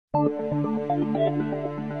What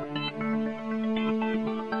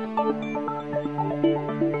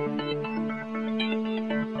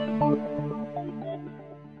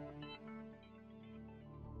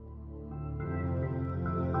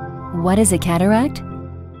is a cataract?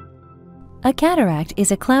 A cataract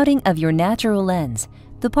is a clouding of your natural lens,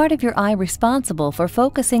 the part of your eye responsible for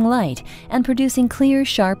focusing light and producing clear,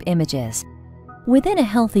 sharp images. Within a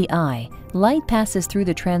healthy eye, light passes through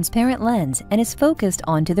the transparent lens and is focused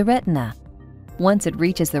onto the retina. Once it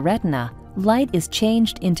reaches the retina, light is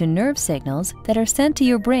changed into nerve signals that are sent to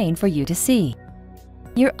your brain for you to see.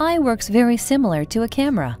 Your eye works very similar to a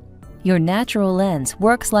camera. Your natural lens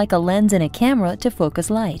works like a lens in a camera to focus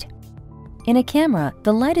light. In a camera,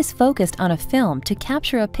 the light is focused on a film to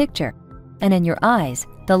capture a picture, and in your eyes,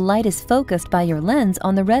 the light is focused by your lens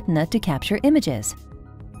on the retina to capture images.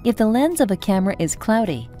 If the lens of a camera is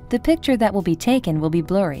cloudy, the picture that will be taken will be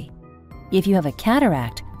blurry. If you have a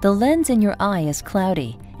cataract, the lens in your eye is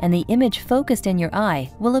cloudy, and the image focused in your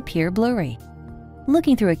eye will appear blurry.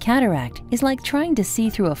 Looking through a cataract is like trying to see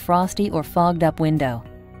through a frosty or fogged-up window.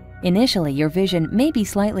 Initially, your vision may be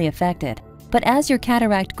slightly affected, but as your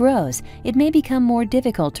cataract grows, it may become more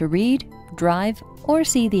difficult to read, drive, or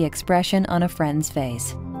see the expression on a friend's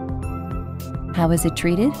face. How is it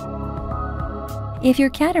treated? If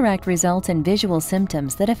your cataract results in visual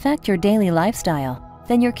symptoms that affect your daily lifestyle,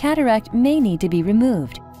 then your cataract may need to be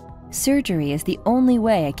removed. Surgery is the only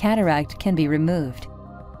way a cataract can be removed.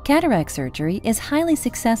 Cataract surgery is highly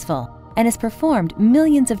successful and is performed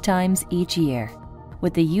millions of times each year.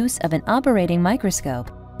 With the use of an operating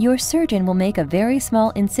microscope, your surgeon will make a very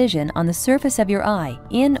small incision on the surface of your eye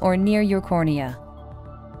in or near your cornea.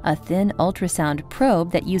 A thin ultrasound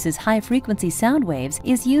probe that uses high-frequency sound waves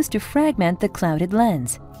is used to fragment the clouded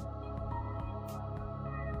lens.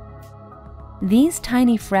 These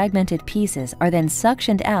tiny fragmented pieces are then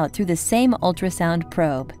suctioned out through the same ultrasound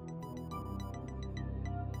probe.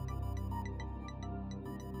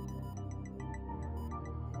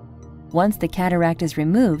 Once the cataract is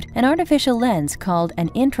removed, an artificial lens called an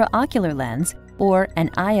intraocular lens, or an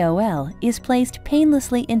IOL, is placed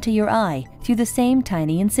painlessly into your eye through the same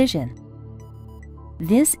tiny incision.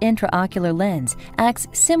 This intraocular lens acts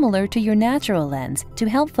similar to your natural lens to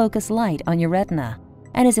help focus light on your retina,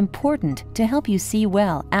 and is important to help you see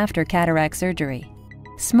well after cataract surgery.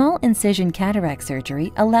 Small incision cataract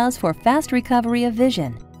surgery allows for fast recovery of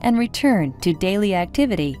vision and return to daily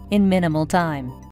activity in minimal time.